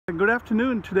Good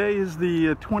afternoon. Today is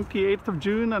the 28th of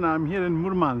June and I'm here in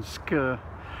Murmansk,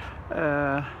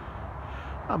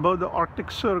 above the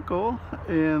Arctic Circle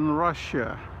in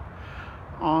Russia,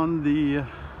 on the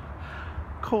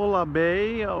Kola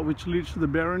Bay, which leads to the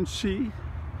Barents Sea.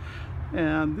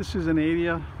 And this is an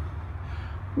area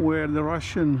where the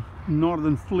Russian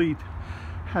Northern Fleet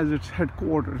has its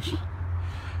headquarters.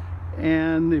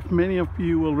 And if many of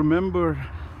you will remember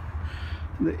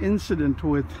the incident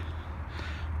with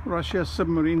Russia's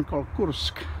submarine called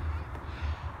Kursk,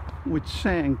 which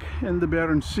sank in the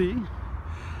Barents Sea,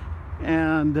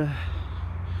 and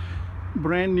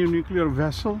brand new nuclear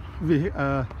vessel,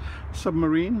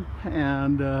 submarine,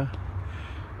 and the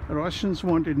Russians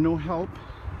wanted no help.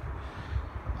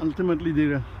 Ultimately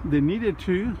they needed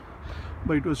to,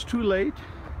 but it was too late,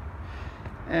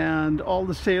 and all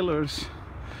the sailors,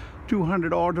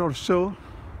 200 odd or so,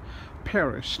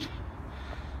 perished.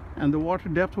 And the water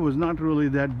depth was not really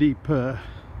that deep,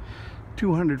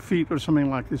 200 feet or something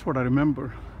like this, what I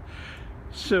remember.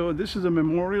 So this is a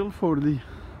memorial for the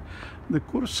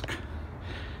Kursk,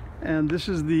 and this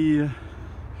is the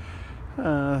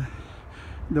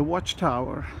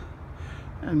watchtower.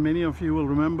 And many of you will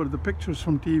remember the pictures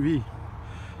from TV,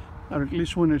 or at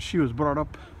least when she was brought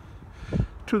up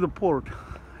to the port.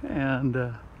 And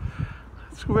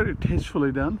it's very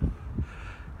tastefully done,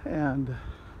 and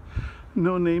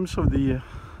no names of the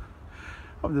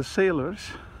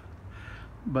sailors,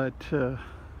 but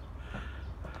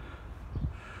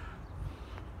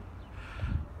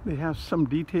they have some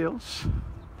details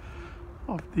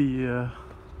of the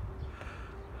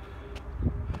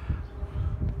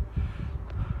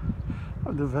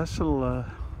vessel,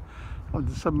 of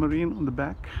the submarine on the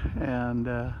back. And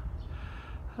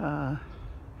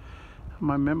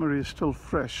my memory is still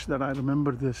fresh that I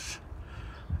remember this.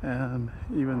 And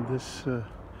even this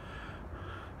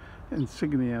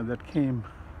insignia that came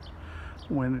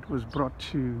when it was brought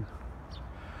to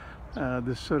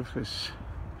the surface.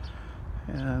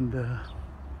 And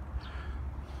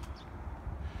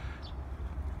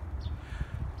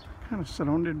kind of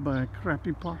surrounded by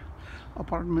crappy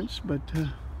apartments, but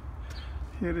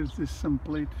here is this some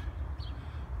plate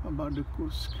about the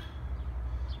Kursk,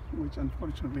 which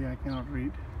unfortunately I cannot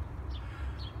read.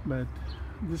 But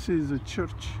this is a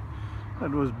church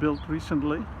that was built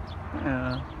recently.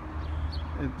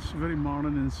 It's very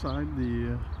modern inside.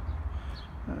 The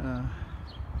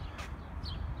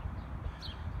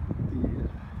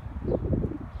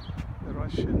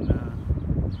Russian,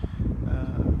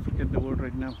 I forget the word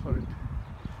right now for it,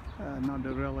 not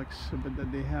the relics, but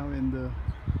that they have in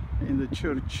the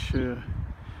church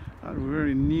are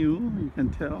very new, you can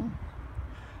tell.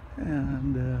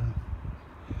 And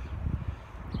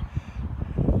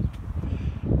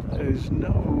there is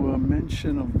no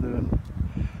mention of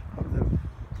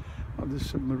the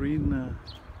submarine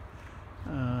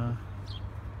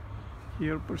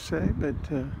here per se, but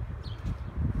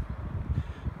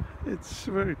it's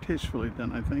very tastefully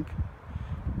done, I think.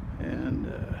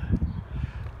 And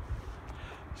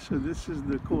so this is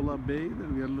the Kola Bay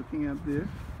that we are looking at there,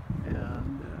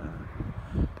 and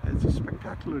it's a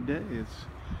spectacular day. It's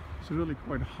really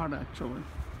quite hot actually,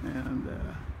 and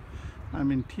I'm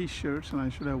in t-shirts and I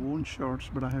should have worn shorts,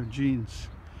 but I have jeans.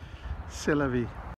 C'est la vie.